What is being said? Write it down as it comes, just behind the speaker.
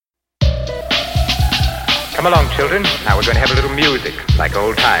Come along, children. Now we're going to have a little music, like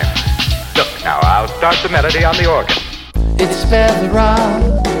old times. Look, now I'll start the melody on the organ. It's Spare the Rock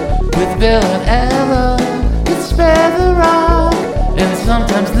with Bill and Ella. It's Spare the Rock and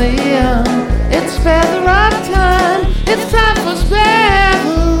sometimes Liam. It's Spare the Rock time. It's time for Spare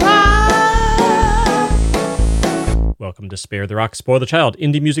the Rock. Welcome to Spare the Rock, Spoil the Child,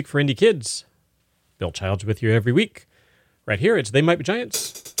 indie music for indie kids. Bill Childs with you every week. Right here, it's They Might Be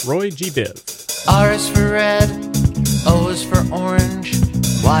Giants, Roy G. Biv. R is for red, O is for orange,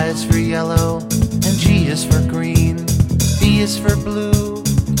 Y is for yellow, and G is for green. B is for blue,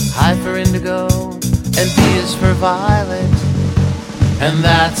 I for indigo, and B is for violet. And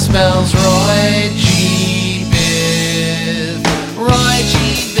that spells Roy G. Biv. Roy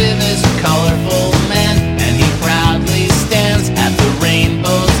G. Biv is a colorful man, and he proudly stands at the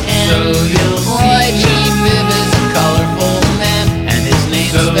rainbow's end. So you'll Roy G. Biv is a colorful man, and his name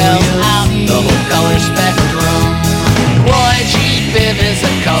spells out the whole color spectrum. Roy G. Biv is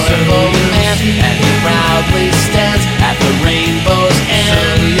a colorful man, and he proudly stands at the rainbow's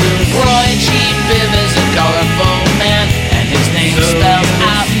end. Roy G. Biv is a colorful man, and his name spells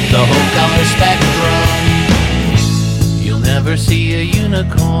out the whole color spectrum. You'll never see a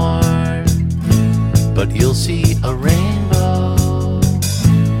unicorn, but you'll see a rainbow.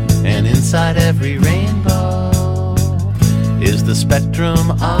 And inside every rainbow is the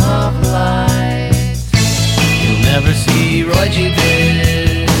spectrum of light. You'll never see Roy G.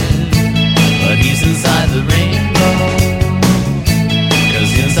 Biv, but he's inside the rainbow.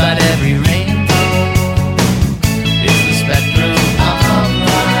 'Cause inside every rainbow is the spectrum of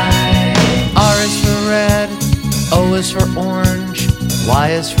light. R is for red, O is for orange, Y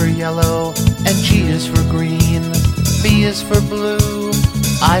is for yellow, and G is for green. B is for blue,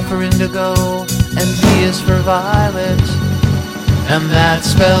 I for indigo, and V is for violet. And that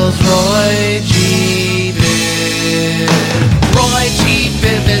spells Roy G. Biv. Roy G.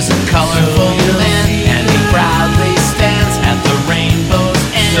 Biv is a colorful man, and he proudly stands at the rainbow's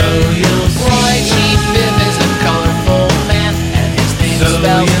end. Roy G. Biv is a colorful man, and his name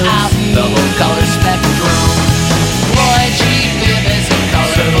spells out the whole color spectrum. Roy G. Biv is a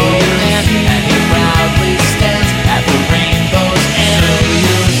colorful man, and he proudly stands at the rainbow's end.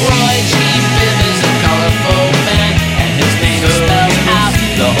 Roy G. Biv is a colorful man, and his name spells out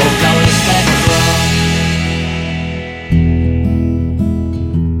the whole color spectrum.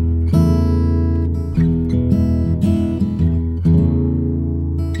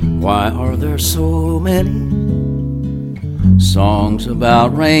 Why are there so many songs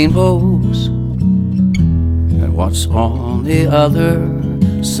about rainbows? And what's on the other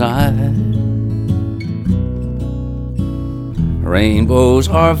side? Rainbows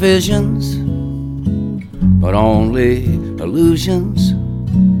are visions, but only illusions.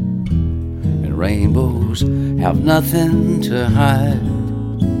 And rainbows have nothing to hide.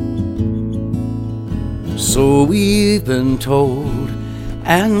 So we've been told,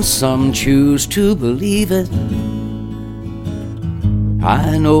 and some choose to believe it.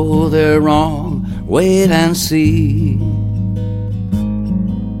 I know they're wrong, wait and see.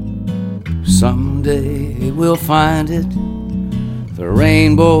 Someday we'll find it, the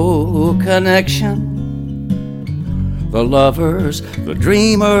rainbow connection. The lovers, the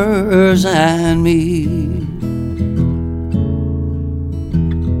dreamers, and me.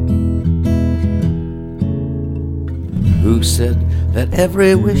 Who said that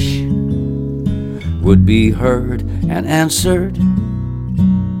every wish would be heard and answered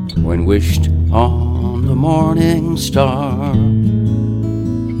when wished on the morning star?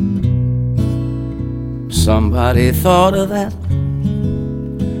 Somebody thought of that,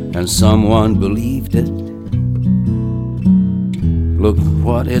 and someone believed it. Look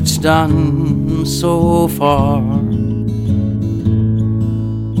what it's done so far.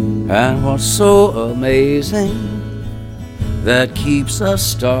 And what's so amazing that keeps us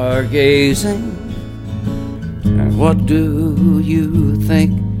stargazing? And what do you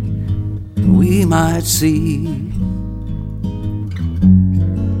think we might see?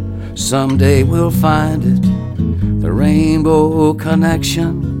 Someday we'll find it, the rainbow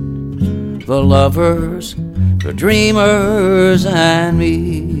connection. The lovers, the dreamers, and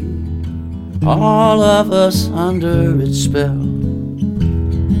me. All of us under its spell.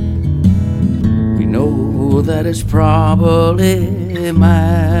 We know that it's probably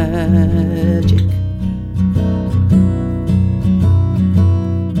magic.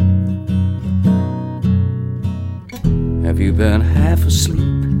 Have you been half asleep?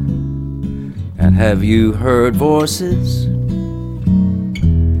 And have you heard voices?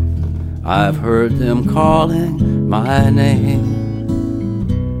 I've heard them calling my name.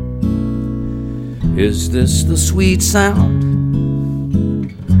 Is this the sweet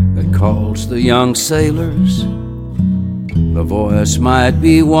sound that calls the young sailors? The voice might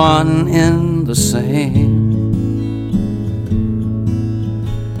be one in the same.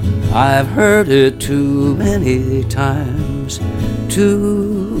 I've heard it too many times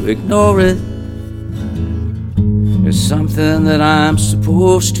to ignore it. It's something that I'm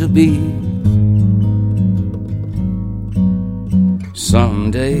supposed to be.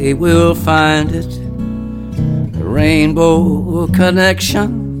 Someday we'll find it, the rainbow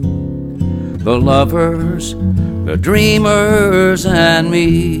connection, the lovers, the dreamers, and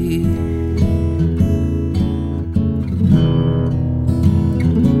me.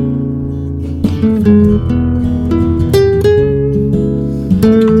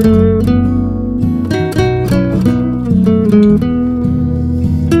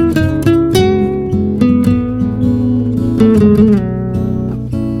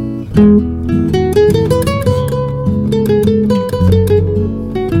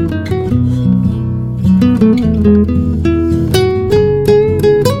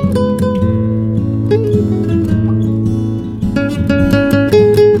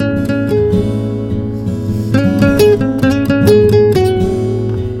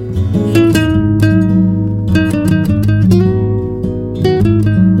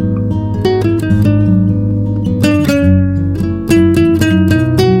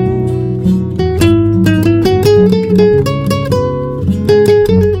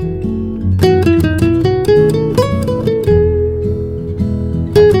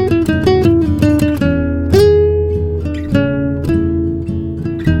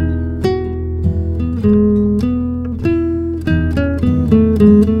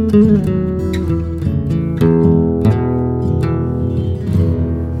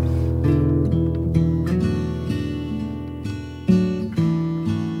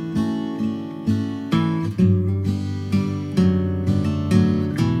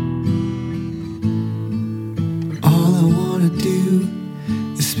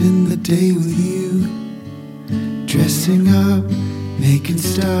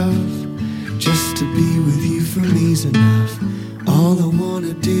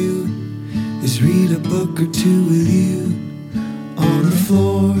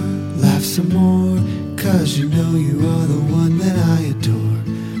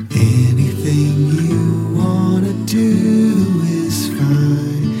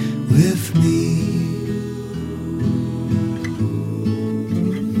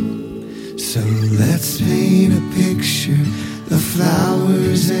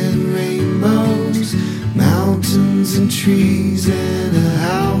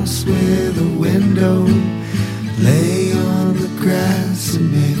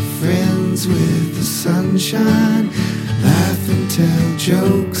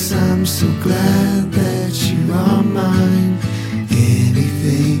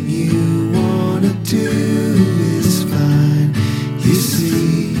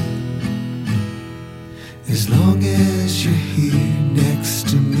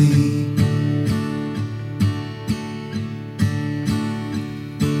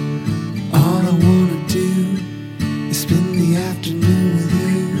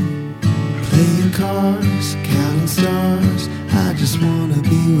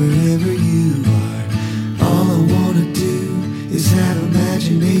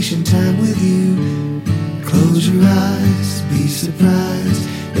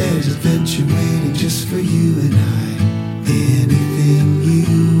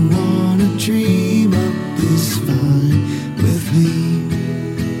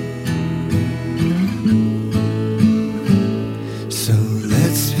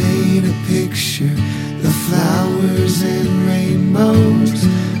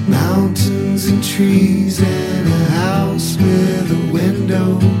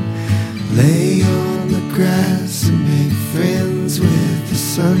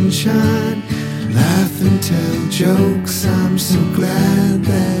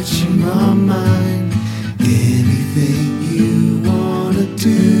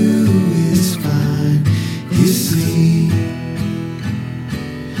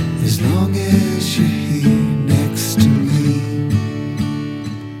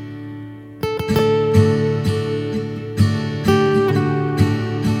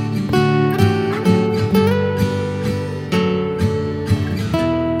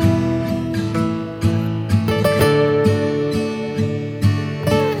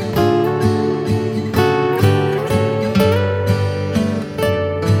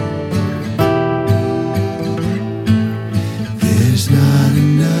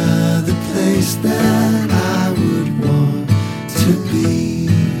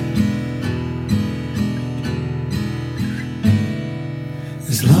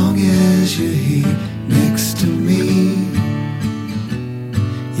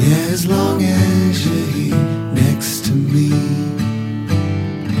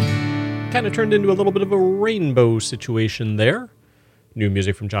 kind of turned into a little bit of a rainbow situation there. New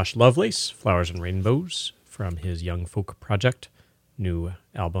music from Josh Lovelace, Flowers and Rainbows, from his Young Folk Project, new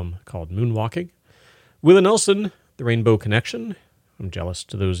album called Moonwalking. Willie Nelson, The Rainbow Connection. I'm jealous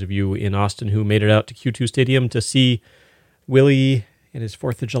to those of you in Austin who made it out to Q2 Stadium to see Willie and his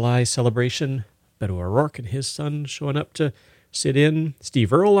 4th of July celebration. Beto O'Rourke and his son showing up to sit in.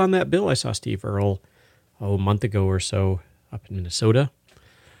 Steve Earle on that bill. I saw Steve Earle a month ago or so up in Minnesota.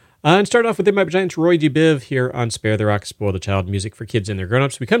 And start off with They Might Be Giants, Roy G. Biv here on Spare the Rock, Spoil the Child, music for kids and their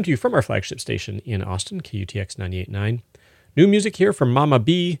grown-ups. We come to you from our flagship station in Austin, KUTX 98.9. New music here from Mama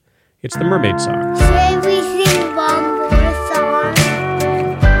B. It's the Mermaid Song. Should we sing one more song?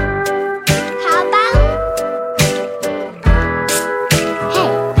 How about?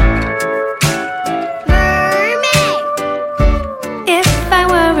 Hey, mermaid. If I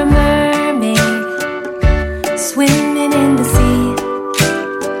were a mermaid swimming in the sea,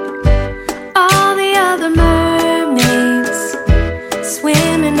 all the other mermaids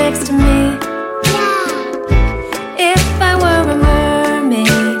swimming next to me. If I were a mermaid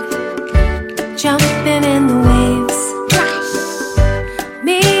jumping in the waves,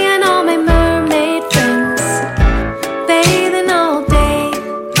 me and all my mermaid friends bathing all day.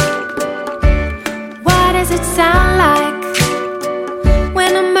 What does it sound like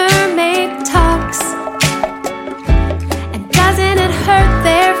when a mermaid talks? And doesn't it hurt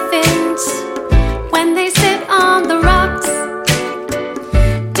their fins when they sit on the rocks?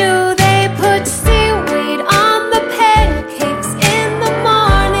 Do they put seaweed on the pancakes in the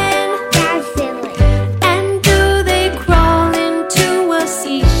morning? That's silly. And do they crawl into a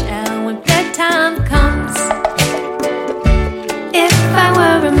seashell when bedtime comes? If I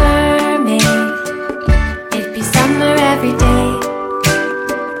were a mermaid, it'd be summer every day.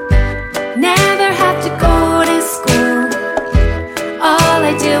 Never have to go to school. All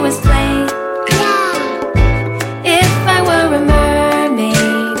I do is play. If I were a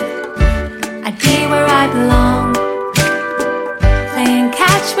mermaid, I'd be where I belong, playing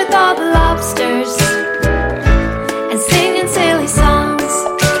catch with all the lobsters and singing silly songs.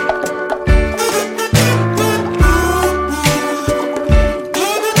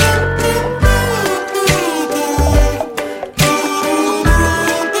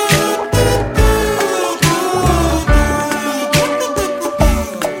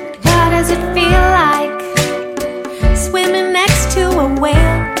 What does it feel like swimming next to a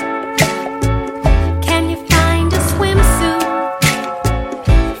whale? Can you find a swimsuit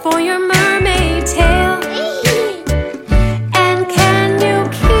for your mermaid tail? And can you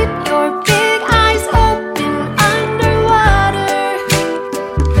keep your big eyes open underwater?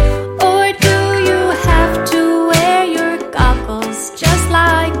 Or do you have to wear your goggles just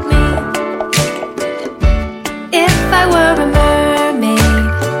like me? If I were a mermaid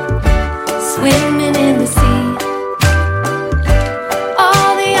swimming in the sea,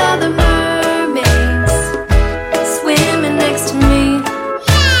 all the other mermaids swimming next to me.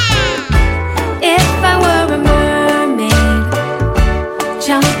 If I were a mermaid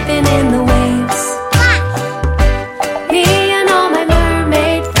jumping in the waves, me and all my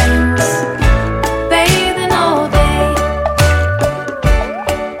mermaid friends bathing all day.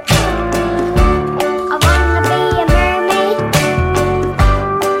 I wanna be a mermaid.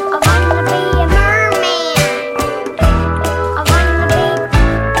 I wanna be a merman. I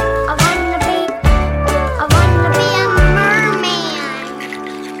wanna be a merman.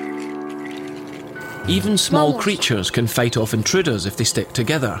 Even small creatures can fight off intruders if they stick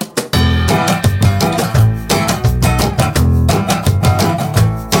together.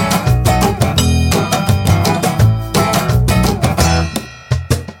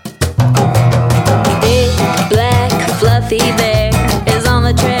 Big, black, fluffy bear is on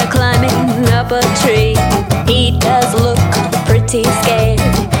the trail climbing up a tree. He does look pretty scared.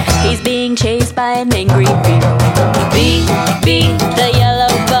 He's being chased by an angry bee. Bee, bee, the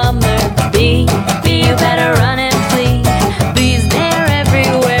yellow bummer. Bee, bee, you better run and flee. Bees, they're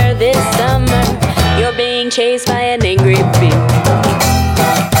everywhere this summer. You're being chased by an angry bee.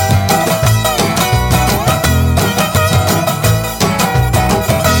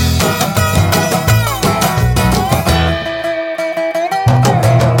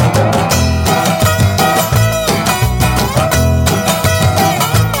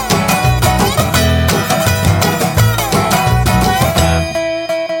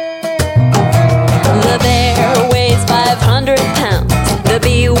 The bear weighs 500 pounds. The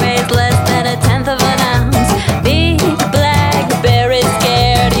bee weighs less than a tenth of an ounce. Big, black,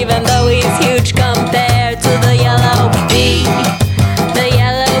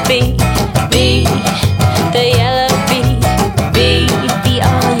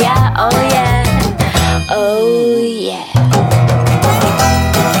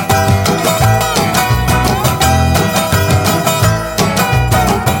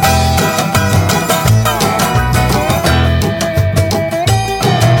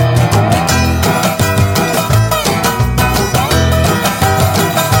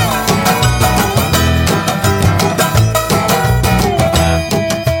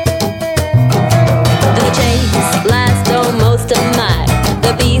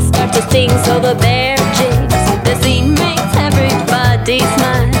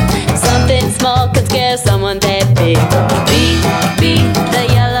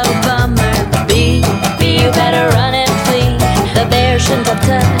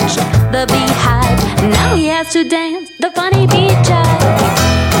 crushed the beehive. Now he has to dance the funny bee jive.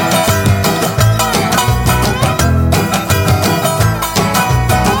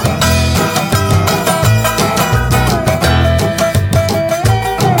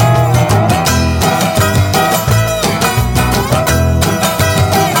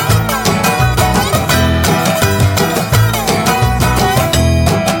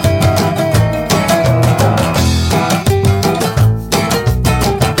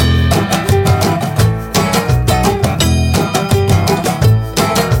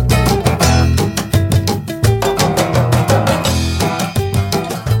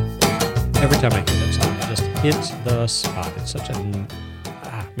 Hits the spot. It's such a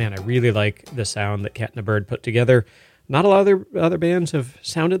man. I really like the sound that Cat and the Bird put together. Not a lot of other bands have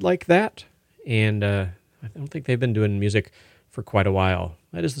sounded like that, and I don't think they've been doing music for quite a while.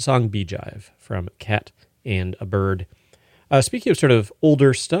 That is the song "Bee Jive" from Cat and a Bird. Speaking of sort of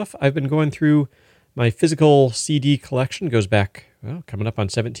older stuff, I've been going through my physical CD collection. It goes back, coming up on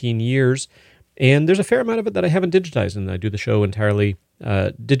 17 years, and there's a fair amount of it that I haven't digitized, and I do the show entirely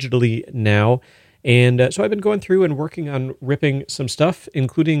digitally now. And so I've been going through and working on ripping some stuff,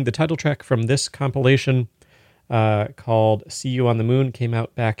 including the title track from this compilation called See You on the Moon. Came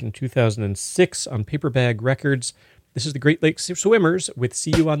out back in 2006 on Paperbag Records. This is the Great Lakes Swimmers with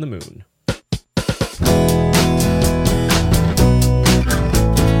See You on the Moon.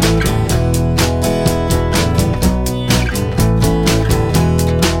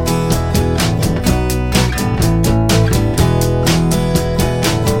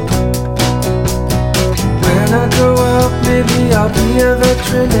 Maybe I'll be a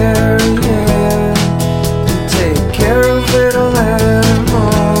veterinarian, take care of little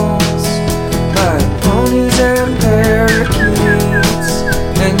animals like ponies and parakeets,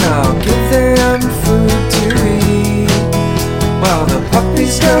 and I'll give them food to eat while the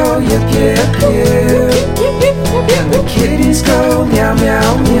puppies go yip yip yip and the kitties go meow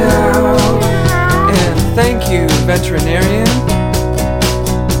meow meow. And thank you, veterinarian.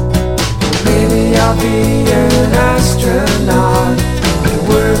 Maybe I'll be an astronaut and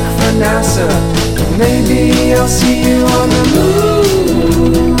work for NASA. Maybe I'll see you on the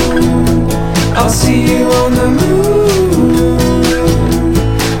moon. I'll see you on the moon.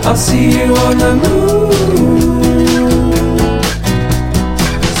 I'll see you on the moon.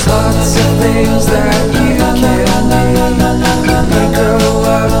 There's lots of things that you can be. When I grow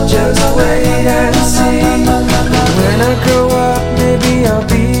up, just wait and see. When I grow up, maybe I'll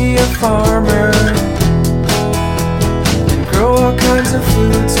be a farmer and grow all kinds of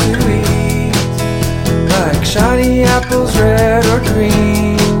foods to eat, like shiny apples, red or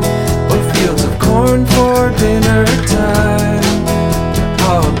green, or fields of corn for dinner time.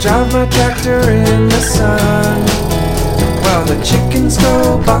 I'll drive my tractor in the sun while the chickens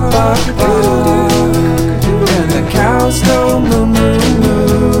go bok bok bok and the cows go moo moo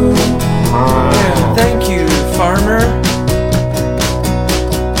moo. And thank you, farmer.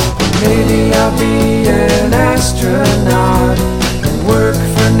 Maybe I'll be an astronaut and work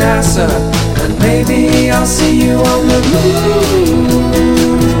for NASA, and maybe I'll see you on the moon.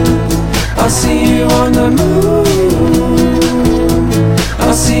 I'll see you on the moon.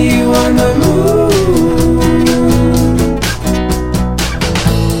 I'll see you on the moon.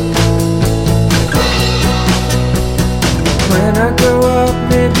 When I grow up,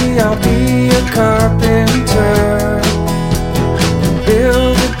 maybe I'll be a carpenter,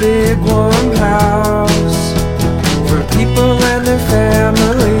 build a big warm house for people and their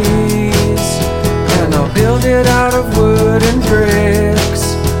families, and I'll build it out of wood and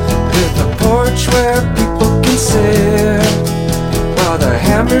bricks with a porch where people can sit while the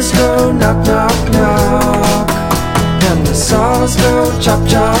hammers go knock knock knock and the saws go chop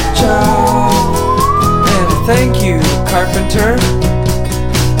chop chop. And thank you, carpenter.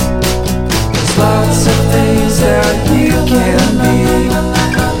 There's lots of things that you can be.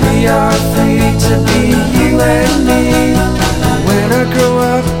 We are free to be you and me. When I grow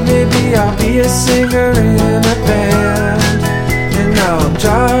up, maybe I'll be a singer in a band, and I'll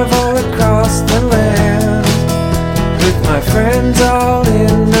drive all across the land with my friends all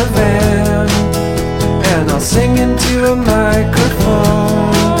in the van, and I'll sing into a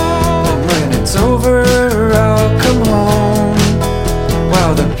microphone, and when it's over I'll come home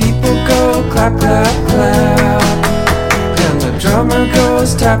while the people go clap clap clap and the drummer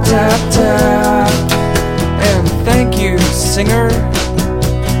goes tap tap tap. And thank you, singer.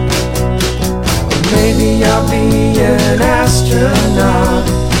 Maybe I'll be an astronaut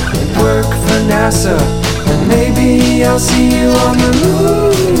and work for NASA, and maybe I'll see you on the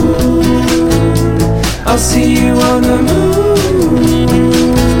moon. I'll see you on the moon.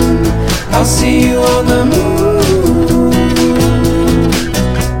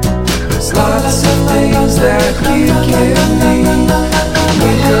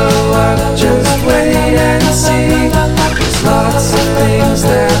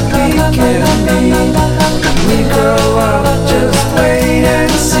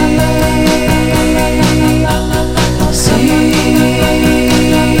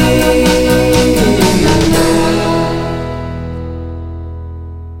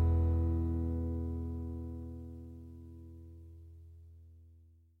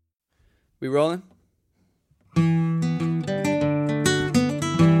 We rolling?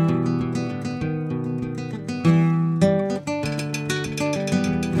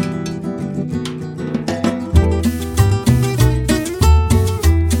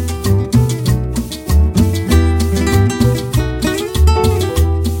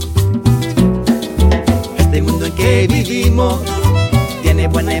 Este mundo en que vivimos tiene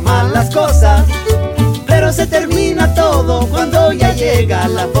buenas y malas cosas, pero se termina todo cuando ya llega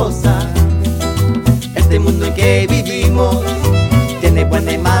la fosa. Este mundo en que vivimos tiene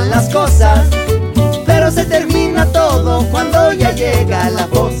buenas y malas cosas, pero se termina todo cuando ya llega la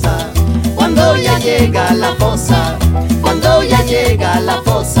fosa. Cuando ya llega la fosa, cuando ya llega la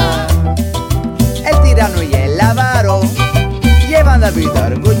fosa. El tirano y el avaro llevan la vida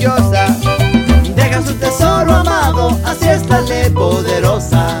orgullosa, dejan su tesoro amado, así es la ley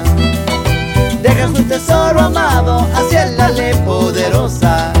poderosa. Dejan su tesoro amado, así es la ley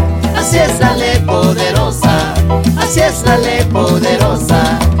poderosa. Así es la ley poderosa. Así es la ley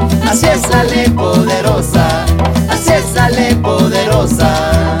poderosa. Así es la ley poderosa. Así es la ley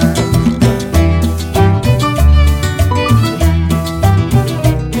poderosa.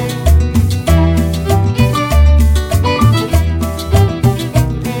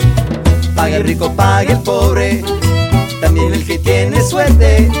 Paga el rico, paga el pobre, también el que tiene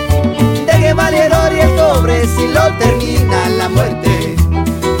suerte. De que vale el oro y el cobre si lo termina la muerte.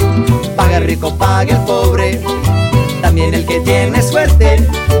 Paga el rico, paga el pobre, también el que tiene suerte.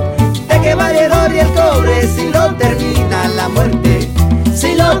 De que vale el oro y el cobre si lo termina la muerte.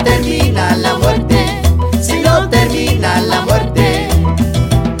 Si lo termina la muerte. Si lo termina la muerte.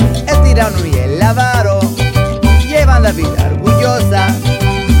 El tirano y el avaro llevan la vida orgullosa,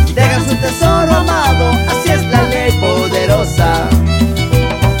 dejan su tesoro amado, así es la ley poderosa.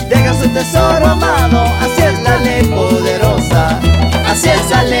 Dejan su tesoro amado, así es la ley poderosa. Así es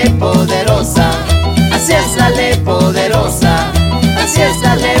la ley poderosa. Así es la ley poderosa. Así es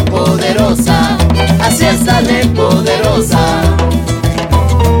la ley poderosa. Así es la ley poderosa.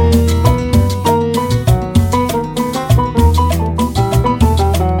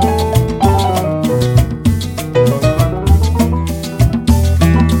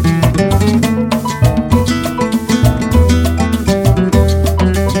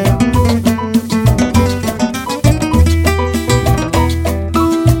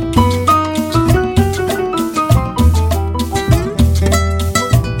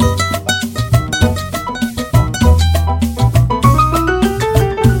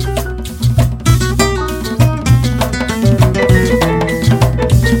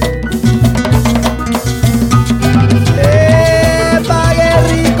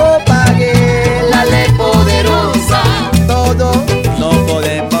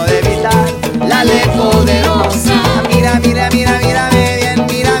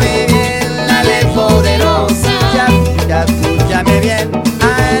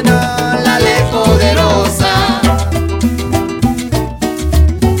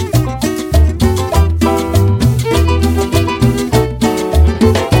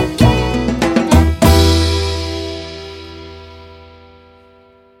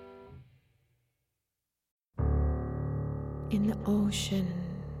 In the ocean,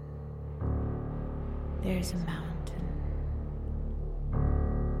 there's a mountain.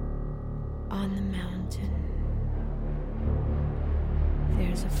 On the mountain,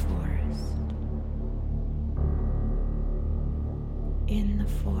 there's a forest. In the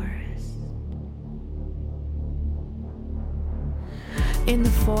forest. In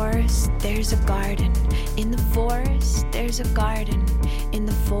the forest, there's a garden. In the forest, there's a garden. In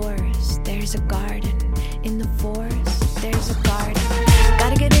the forest, there's a garden. In the forest, there's a garden.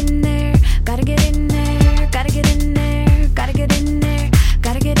 Gotta get in there, gotta get in there, gotta get in there, gotta get in there,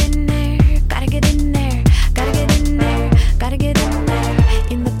 gotta get in there, gotta get in there, gotta get in there, gotta get in there.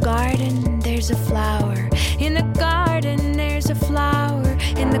 In the garden, there's a flower. In the garden, there's a flower.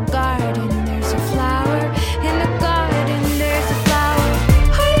 In the garden, there's a flower. In the garden, there's a flower.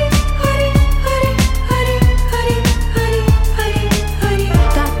 Honey, honey, honey, honey, honey, honey, honey, honey.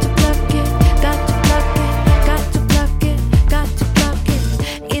 Got to pluck it, got to pluck it, got to pluck it, got to pluck it.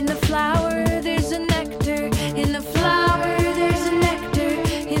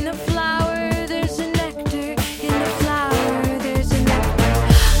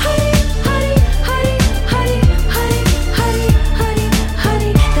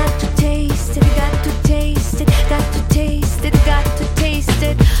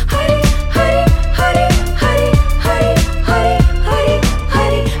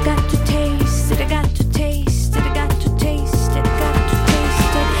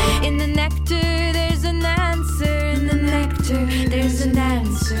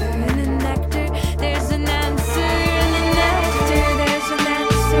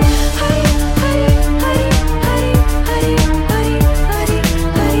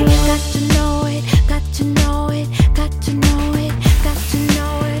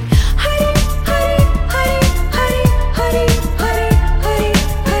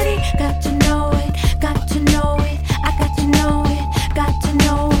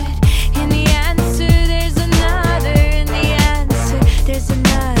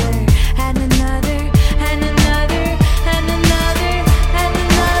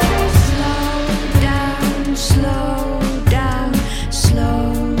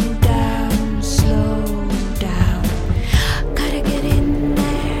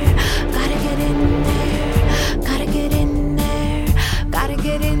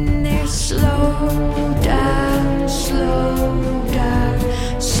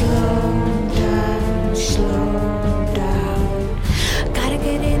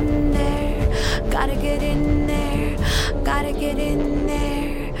 get in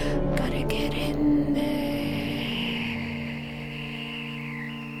there, gotta get in there.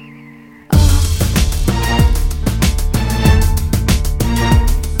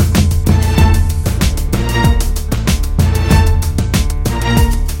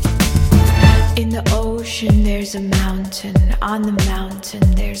 In the ocean there's a mountain, on the mountain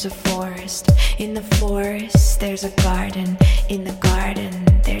there's a forest, in the forest there's a garden, in the garden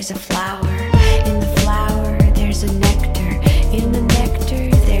there's a flower, in the flower there's a nectar, in the nectar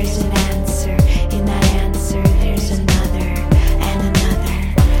there's an answer, in that answer there's another, and another,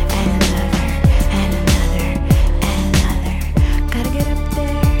 and another, and another, and another. Gotta get up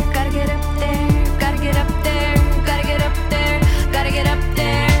there, gotta get up there, gotta get up there, gotta get up there, gotta get up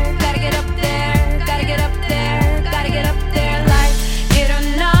there, gotta get up there, gotta get up there, gotta get up there. Like it or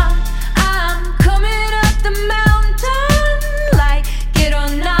not, I'm coming up the mountain. Like it or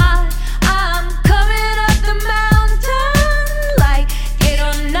not, I'm coming up the mountain. Like it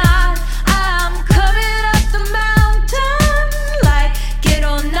or not, I'm coming up the mountain. Like it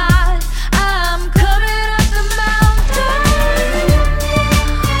or not, I'm coming up the mountain.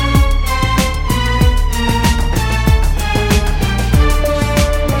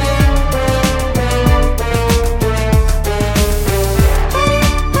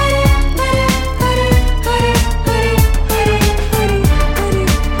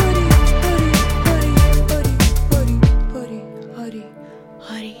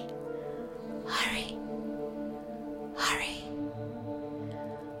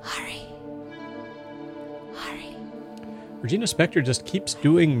 Regina Spektor just keeps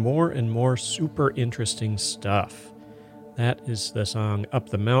doing more and more super interesting stuff. That is the song Up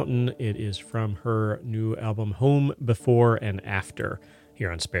the Mountain. It is from her new album Home Before and After,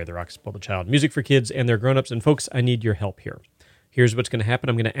 here on Spare the Rock, Spoil the Child. Music for kids and their grown-ups. And folks, I need your help here. Here's what's going to happen.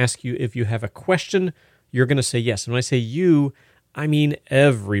 I'm going to ask you if you have a question. You're going to say yes. And when I say you, I mean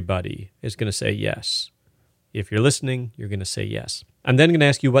everybody is going to say yes. If you're listening, you're going to say yes. I'm then going to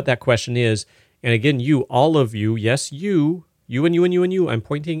ask you what that question is. And again, you, all of you, yes, you and you and you and you, I'm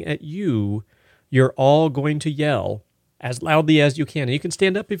pointing at you. You're all going to yell as loudly as you can. And you can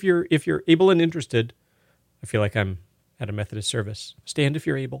stand up if you're able and interested. I feel like I'm at a Methodist service. Stand if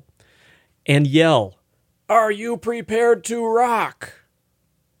you're able. And yell, "Are you prepared to rock?"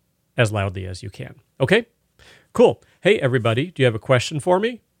 as loudly as you can. Okay? Cool. Hey, everybody, do you have a question for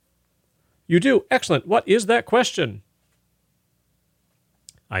me? You do? Excellent. What is that question?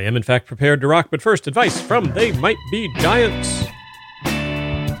 I am, in fact, prepared to rock, but first, advice from They Might Be Giants.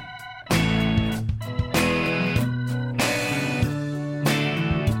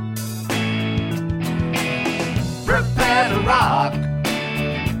 Prepare to rock.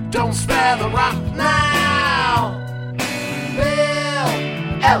 Don't spare the rock now. Bill,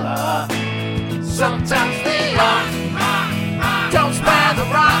 Ella, sometimes they rock. Don't spare the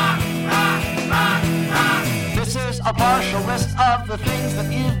rock. This is a partial list of the things that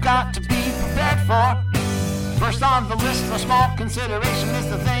you've got to be prepared for. First on the list for small consideration is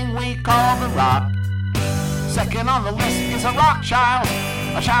the thing we call the rock. Second on the list is a rock child,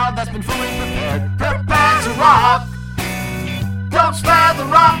 a child that's been fully prepared. Prepare to rock. Don't spare the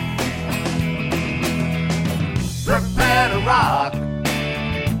rock. Prepare to rock.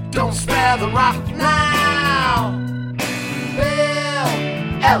 Don't spare the rock now. Bill,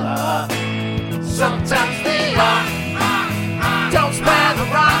 Ella, sometimes they rock. Don't spare the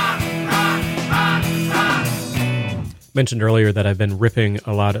rock. Mentioned earlier that I've been ripping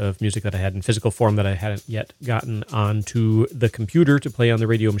a lot of music that I had in physical form that I hadn't yet gotten onto the computer to play on the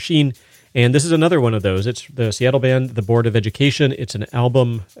radio machine. And this is another one of those. It's the Seattle band, The Board of Education. It's an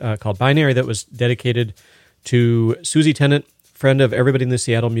album called Binary that was dedicated to Susie Tennant, friend of everybody in the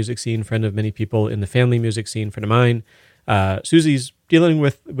Seattle music scene, friend of many people in the family music scene, friend of mine. Susie's dealing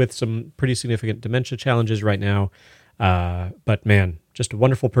with some pretty significant dementia challenges right now. But man, just a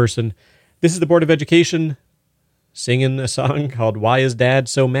wonderful person. This is The Board of Education singing a song called Why Is Dad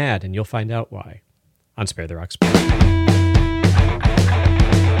So Mad? And you'll find out why on Spare the Rock.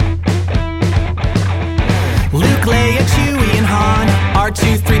 Luke, Leia, Chewie, and Han,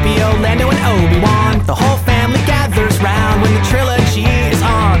 R2, 3PO, Lando, and Obi-Wan. The whole family gathers round when the trilogy is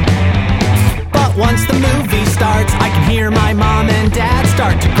on. But once the movie starts, I can hear my mom and dad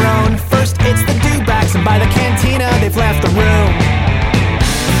start to groan. First it's the dewbacks, and by the cantina they've left the room.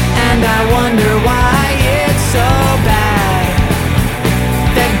 And I wonder why it's so bad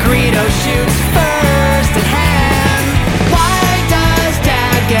that Greedo shoots first at Han. Why does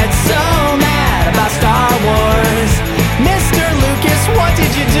Dad get so mad about Star Wars? Mr. Lucas, what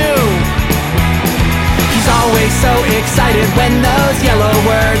did you do? He's always so excited when those yellow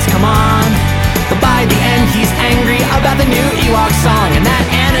words come on, but by the end he's angry about the new Ewok song and that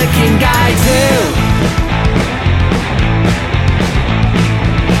Anakin guy too.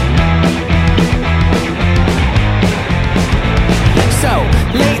 So,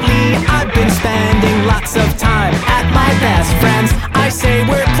 lately I've been spending lots of time at my best friends. I say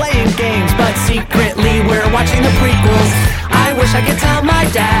we're playing games, but secretly we're watching the prequels. I wish I could tell my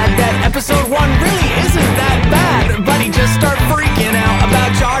dad that episode 1 really isn't that bad, but he just started freaking out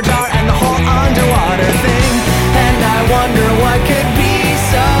about Jar Jar and the whole underwater thing. And I wonder what could be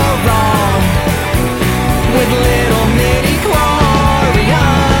so wrong with little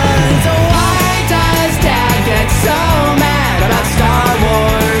midi-chlorians. Why does Dad get so mad about Star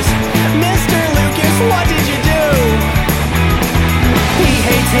Wars? Mr. Lucas, what did you do? He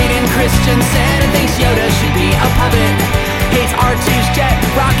hates Hayden Christensen and thinks Yoda should be a puppet. Hates R2's jet,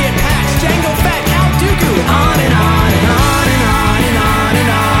 rocket packs, Jango Fett, Count Dooku. On and on and on and on and on and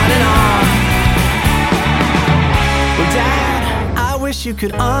on and on. Well, Dad, I wish you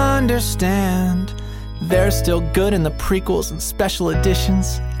could understand. They're still good in the prequels and special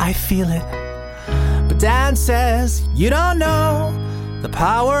editions. I feel it. But Dad says, you don't know the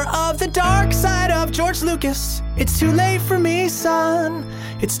power of the dark side of George Lucas. It's too late for me, son.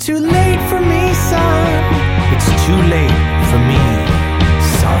 It's too late for me, son. It's too late for me,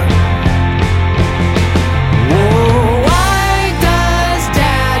 son. Whoa, why does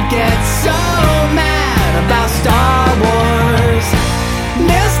Dad get so mad about Star Wars?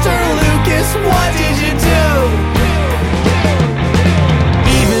 Mr. Lucas, what did you do?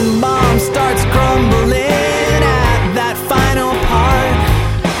 Even Mom starts grumbling at that final part.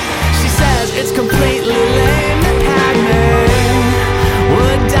 She says it's completely lame that Padme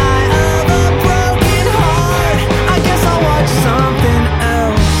would die of a broken heart. I guess I'll watch something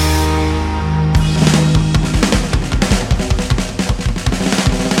else.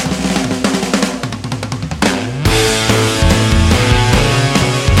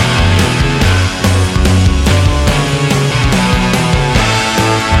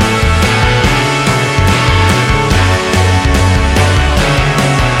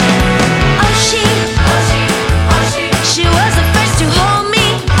 She was the first to hold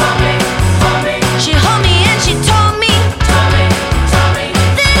me. She hold me and she told me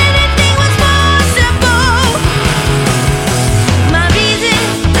that anything was possible. My reason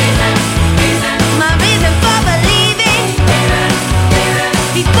for believing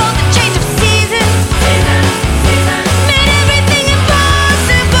before the change of seasons made everything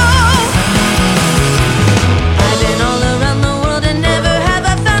impossible. I've been all around the world and never have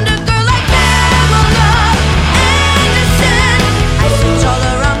I found a girl like Pamela Anderson. I searched all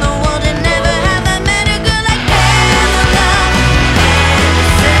around the world and never have I met a girl like Pamela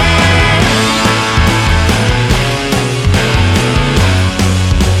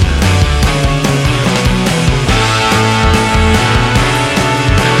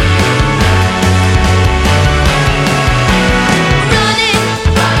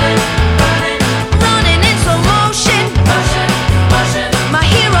running in slow motion. My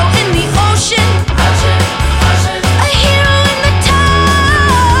hero in the ocean, a hero in the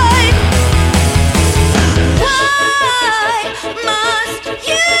tide. Why must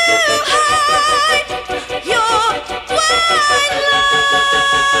you hide your white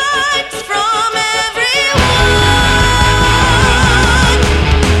lines from everyone?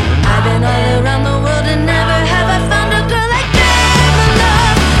 I've been all around the world and never have I found a girl like Pamela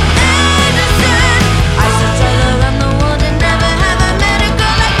Anderson. I searched all around the world and never have I met a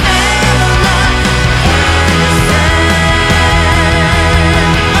girl like Pamela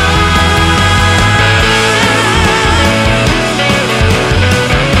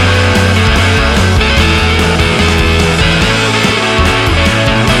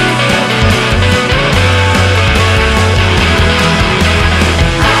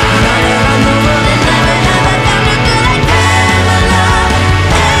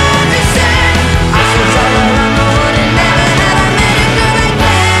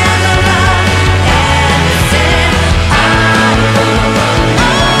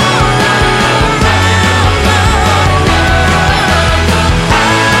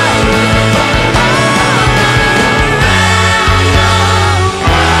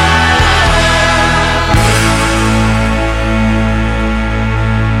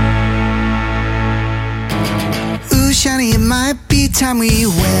Ooh, shiny, it might be time we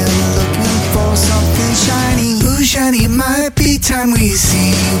went looking for something shiny. Ooh, shiny, it might be time we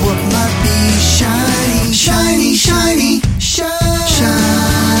see what might be shiny. Shiny, shiny, shiny.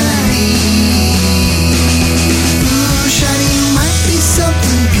 Ooh, shiny, it might be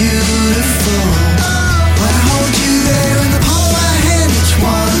something beautiful. When I hold you there in the palm of my hand, it's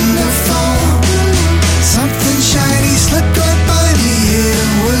wonderful. Something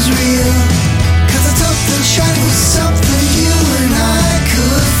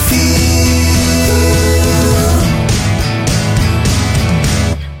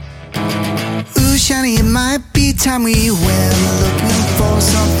time we went looking for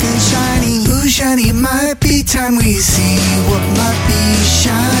something shiny. Ooh, shiny, it might be time we see what might be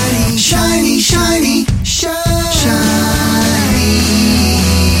shiny. Shiny, shiny, shiny.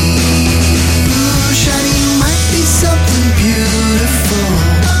 Ooh, shiny, you might be something beautiful.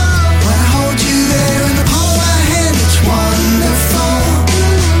 When I hold you there in the palm of my hand, it's wonderful.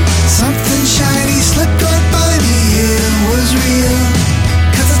 Something shiny slipped right by me, it was real.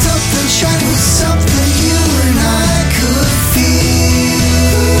 Cause it's something shiny was something you and I could feel.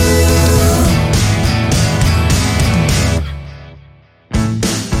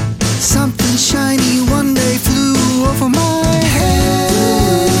 Something shiny one day flew over my head.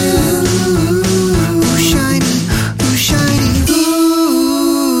 Ooh, shiny, ooh, shiny,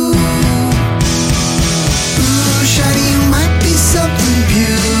 ooh. Ooh, shiny, you might be something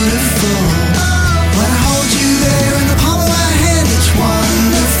beautiful. When I hold you there in the palm of my hand, it's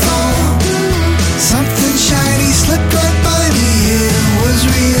wonderful. Something shiny slipped right by me, it was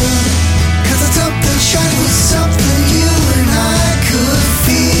real. Cause it's something shiny was something you and I could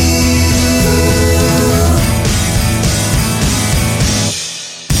feel.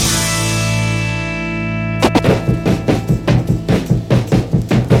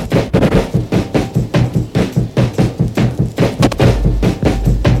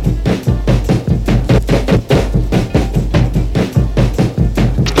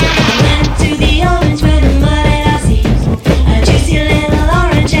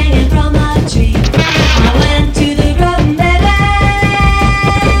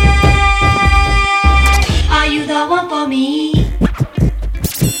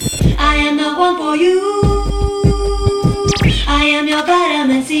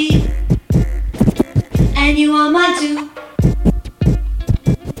 And you are mine too.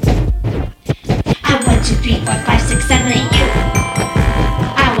 I 1, 2, 3, 4, 5, 6, 7, 8 you.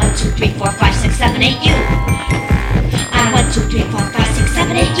 I 1, 2, 3, 4, 5, 6, 7, 8 you. I 1, 2, 3, 4, 5, 6,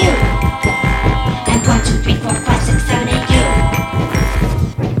 7, 8 you. And 1, 2, 3, 4, 5, 6, 7, 8 you.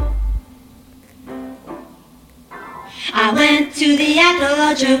 I went to the apple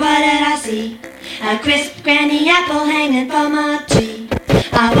orchard, what did I see? A crisp granny apple hanging from a tree.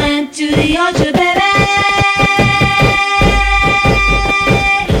 I went to the orchard, baby.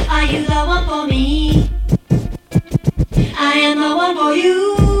 Are you the one for me? I am the one for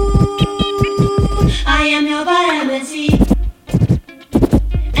you. I am your vitamin C.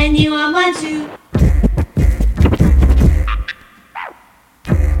 And you are mine too.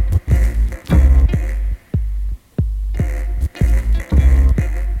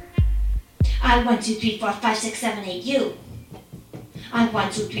 I 1, 2, 3, 4, 5, 6, 7, 8 you. I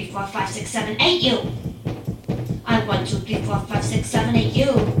 1, 2, 3, 4, 5, 6, 7, 8 you. I 1, 2, 3, 4, 5, 6, 7, 8 you.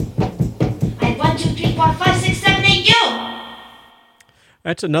 I 1, 2, 3, 4, 5, 6, 7, 8 you.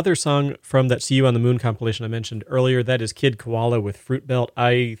 That's another song from that See You on the Moon compilation I mentioned earlier. That is Kid Koala with Fruit Belt.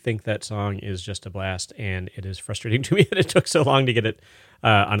 I think that song is just a blast, and it is frustrating to me that it took so long to get it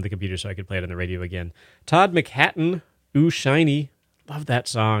onto the computer so I could play it on the radio again. Todd McHatton, Ooh Shiny. Love that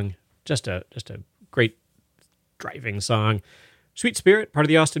song. Just a great driving song. Sweet Spirit, part of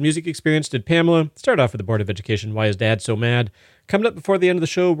the Austin Music Experience, did Pamela. Start off with the Board of Education, Why Is Dad So Mad? Coming up before the end of the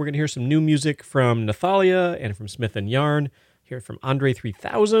show, we're going to hear some new music from Nathalia and from Smith & Yarn. Hear it from Andre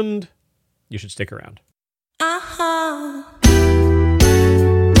 3000. You should stick around.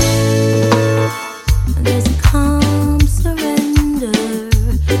 There's a calm surrender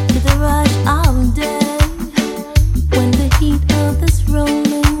to the rush of day when the heat of this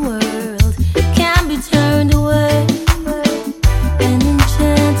rolling world can be turned away. An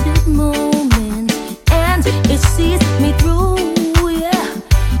enchanted moment, and it sees me through. Yeah,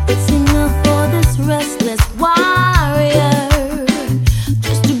 it's enough for this restless warrior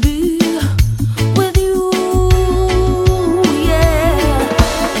just to be with you.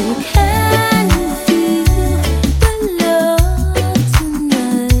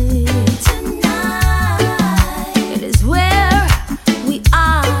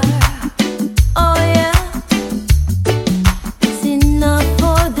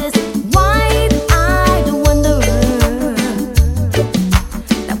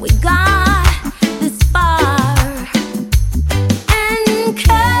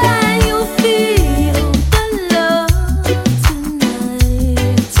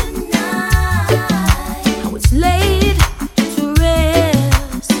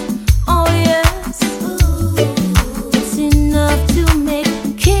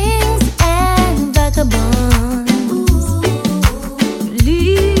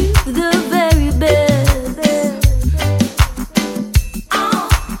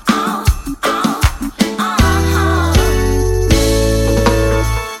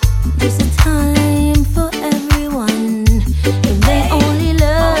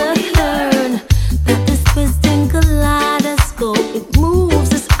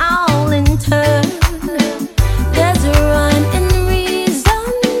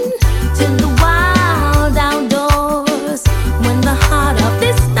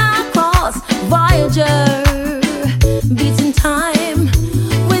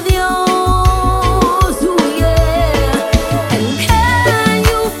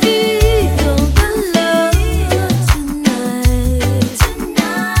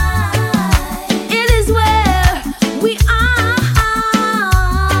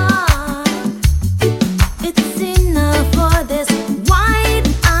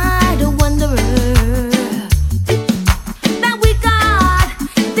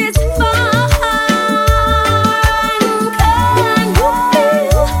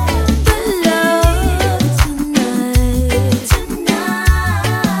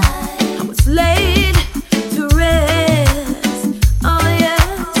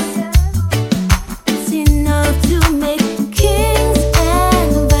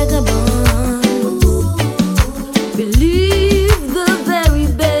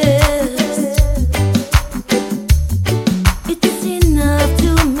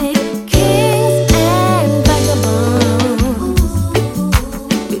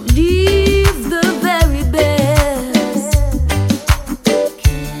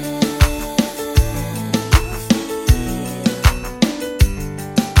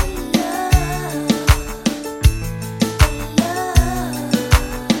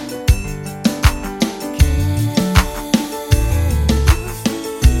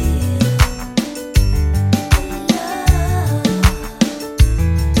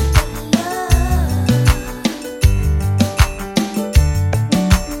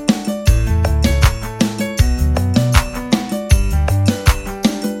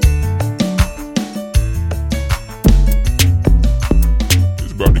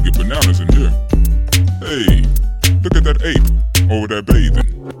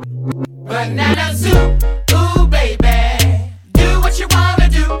 Banana Zoo, ooh baby, do what you wanna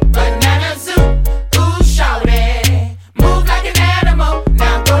do. Banana Zoo, ooh shawty, move like an animal,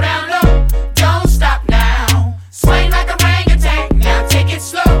 now go down low, don't stop now. Swing like a orangutan, now take it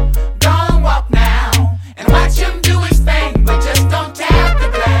slow, don't walk now, and watch him do his thing, but just don't tap the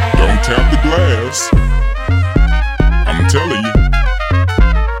glass. Don't tap the glass. I'm telling you,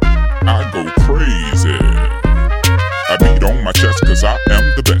 I go crazy. I beat on my chest 'cause I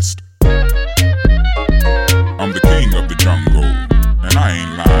am the best. I'm the king of the jungle, and I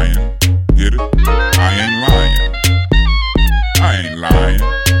ain't lying. Get it? I ain't lying. I ain't lying.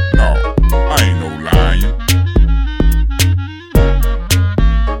 No, I ain't no lying.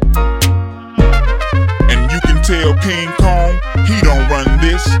 And you can tell King Kong, he don't run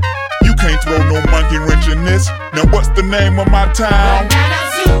this. You can't throw no monkey wrench in this. Now what's the name of my town? Banana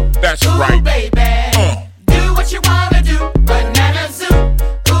Zoo, that's ooh, right. Baby, do what you wanna do. Banana Zoo,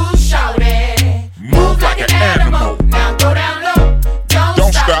 ooh shawty, move like an animal. Now go down low,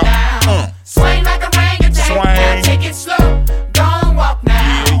 don't stop now. Swing like a orangutan, now take it slow, don't walk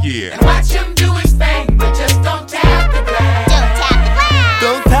now. Yeah. And watch him do his thing, but just don't tap the glass. Don't tap the glass.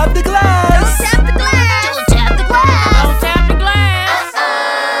 Don't tap the glass. Don't tap the glass. Don't tap the glass. Don't tap the glass.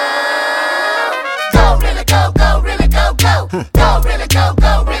 Go really go, go really go, go. Go really go,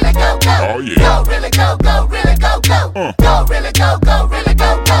 go really go, go. Oh yeah. Go really go, go really go, go. Go really go, go really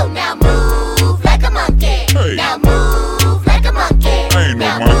go, go. Now move like a monkey. Hey. Now move like a monkey. I ain't no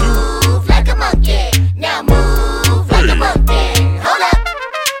now monkey. move like a monkey. Now move like a monkey. Hold up.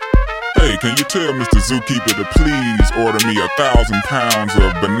 Hey, can you tell Mr. Zookeeper to please order me 1,000 pounds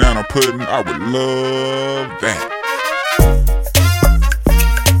of banana pudding? I would love that.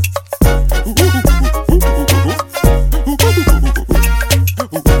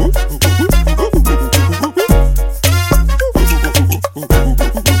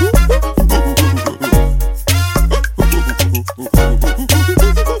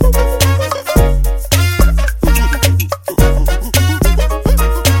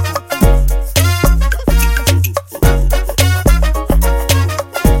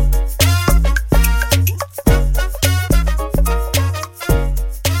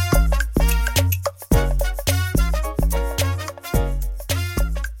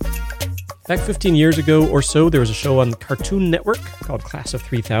 Back 15 years ago or so, there was a show on Cartoon Network called Class of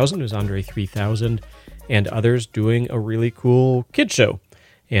 3000. It was Andre 3000 and others doing a really cool kid show.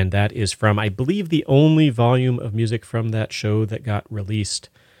 And that is from, I believe, the only volume of music from that show that got released.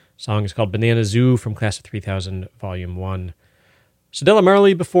 The song is called Banana Zoo from Class of 3000, Volume 1. Cedella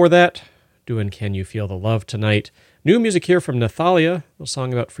Marley before that, doing Can You Feel the Love Tonight. New music here from Nathalia, a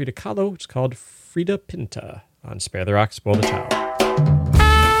song about Frida Kahlo. It's called Frida Pinta on Spare the Rock, Spoil the Child.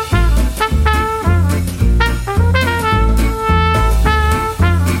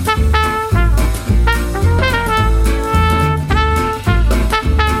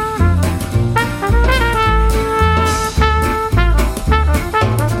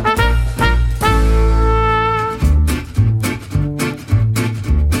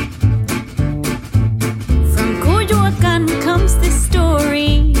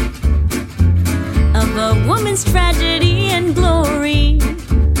 Tragedy and glory,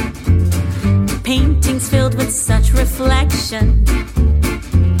 paintings filled with such reflection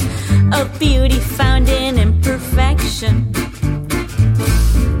of beauty found in imperfection.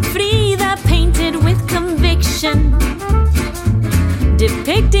 Frida painted with conviction,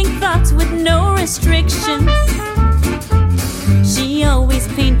 depicting thoughts with no restrictions. She always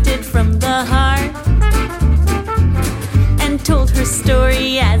painted from the heart and told her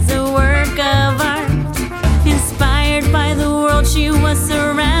story as a work of art. Inspired by the world she was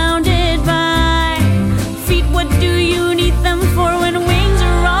surrounded by. Feet, what do you need them for when wings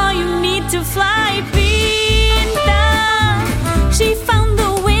are all you need to fly? Pinta, she found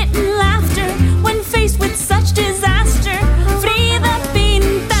the wit and laughter when faced with such disaster. Frida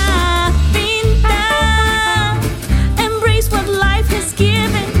Pinta, Pinta, embrace what life has given.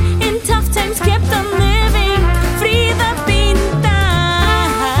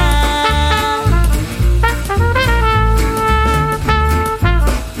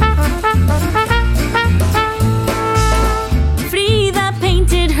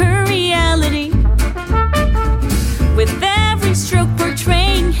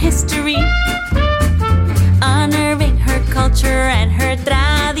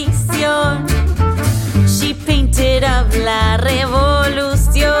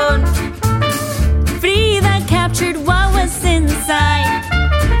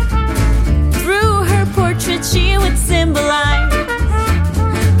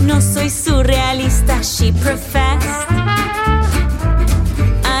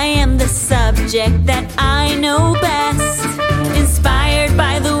 subject that I know best. Inspired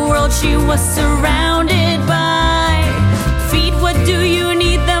by the world she was surrounded by. Feet, what do you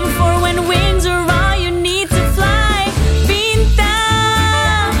need them for when wings are all you need to fly? Pinta,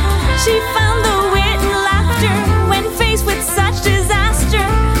 she found the wit and laughter when faced with such disaster.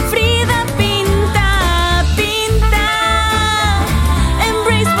 Frida Pinta, Pinta,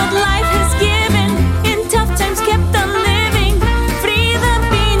 embrace what life has given. In tough times kept on living. Frida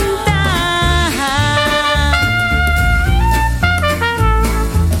Pinta.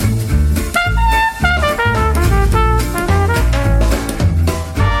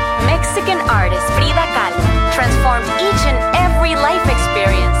 Mexican artist Frida Kahlo transformed each and every life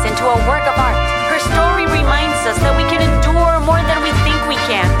experience into a work of art. Her story reminds us that we can endure more than we think we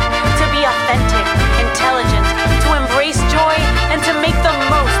can, to be authentic, intelligent, to embrace joy, and to make the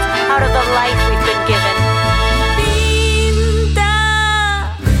most out of the life we've been given. Pinta,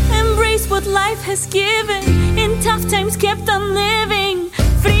 embrace what life has given. In tough times kept on living.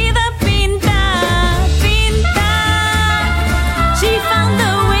 Frida Pinta, Pinta, she found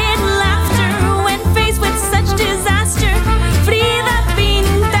the wit and laughter when faced with such disaster. Frida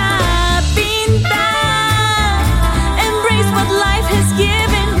Pinta, Pinta, embrace what life has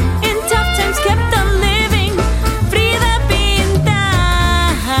given. In tough times kept on living. Frida Pinta,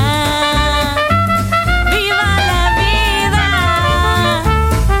 viva la vida.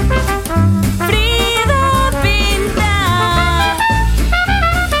 Frida Pinta,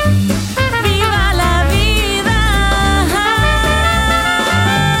 viva la vida.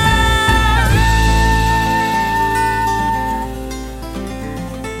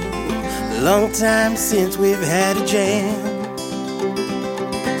 Long time since we've had a jam.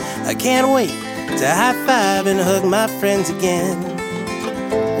 I can't wait to high five and hug my friends again.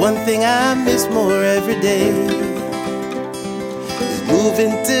 One thing I miss more every day is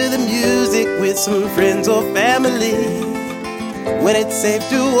moving to the music with some friends or family. When it's safe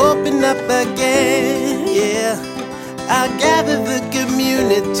to open up again, yeah, I'll gather the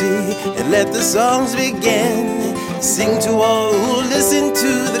community and let the songs begin. Sing to all who listen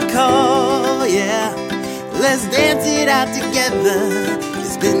to the call, yeah. Let's dance it out together.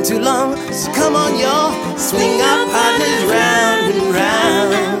 It's been too long, so come on, y'all. Swing our partners round and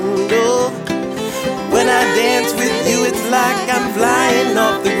round. Oh, when I dance with you, it's like I'm flying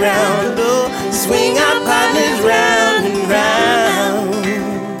off the ground. Oh, swing our partners round and round.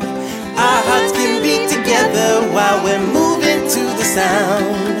 Our hearts can beat together while we're moving to the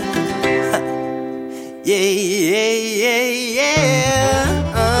sound. Yeah, yeah, yeah, yeah.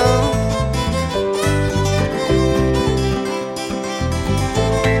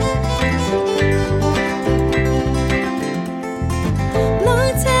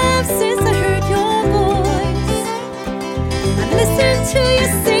 Long time since I heard your voice. I listened to you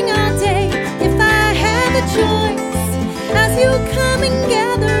sing all day. If I had the choice, as you come and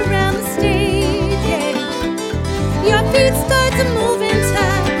gather around the stage, yeah. Your feet start to move in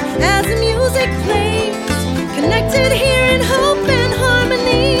time as the music plays. Connected here in hope and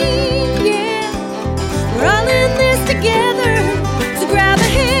harmony, yeah. We're all in this together, so grab a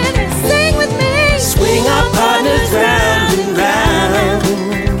hand and sing with me. Swing our partners round and round.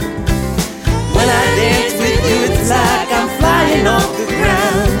 When I dance with you, it's like I'm flying off the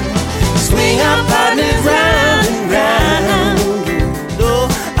ground. Swing our partners round and round. Oh,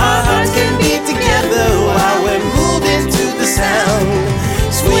 our hearts can beat together while we're moving to the sound.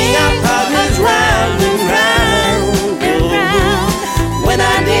 Swing our partners round and round. Oh, when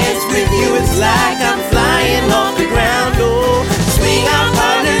I dance with you, it's like I'm flying off the ground. Oh, swing our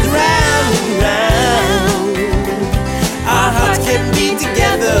partners round and round. Our hearts can beat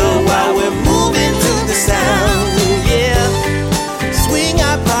together while we're moving to the sound. Yeah, swing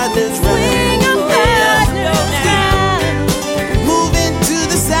our partners round. Moving to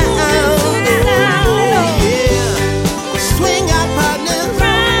the sound. Oh, yeah, swing our partners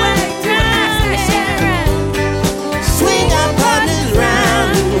round. Swing our partners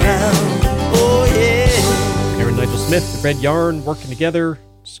round and round. Oh, yeah. Aaron Nigel Smith, the Red Yarn, working together.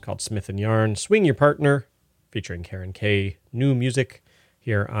 It's called Smith and Yarn. Swing Your Partner, featuring Karen Kay. New music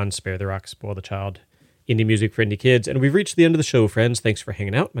here on Spare the Rock, Spoil the Child. Indie music for indie kids. And we've reached the end of the show, friends. Thanks for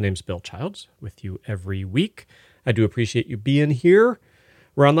hanging out. My name's Bill Childs, with you every week. I do appreciate you being here.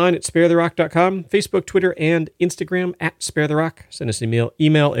 We're online at sparetherock.com, Facebook, Twitter, and Instagram at sparetherock. Send us an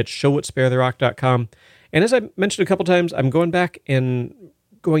email at show@sparetherock.com. And as I mentioned a couple times, I'm going back and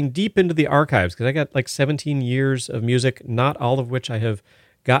going deep into the archives because I got like 17 years of music, not all of which I have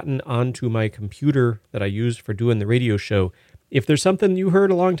gotten onto my computer that I use for doing the radio show. If there's something you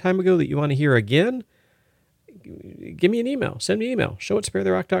heard a long time ago that you want to hear again, give me an email. Send me an email,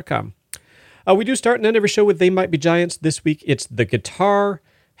 show@sparetherock.com. We do start and end every show with They Might Be Giants. This week, it's the guitar.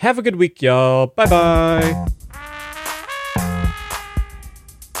 Have a good week, y'all. Bye-bye.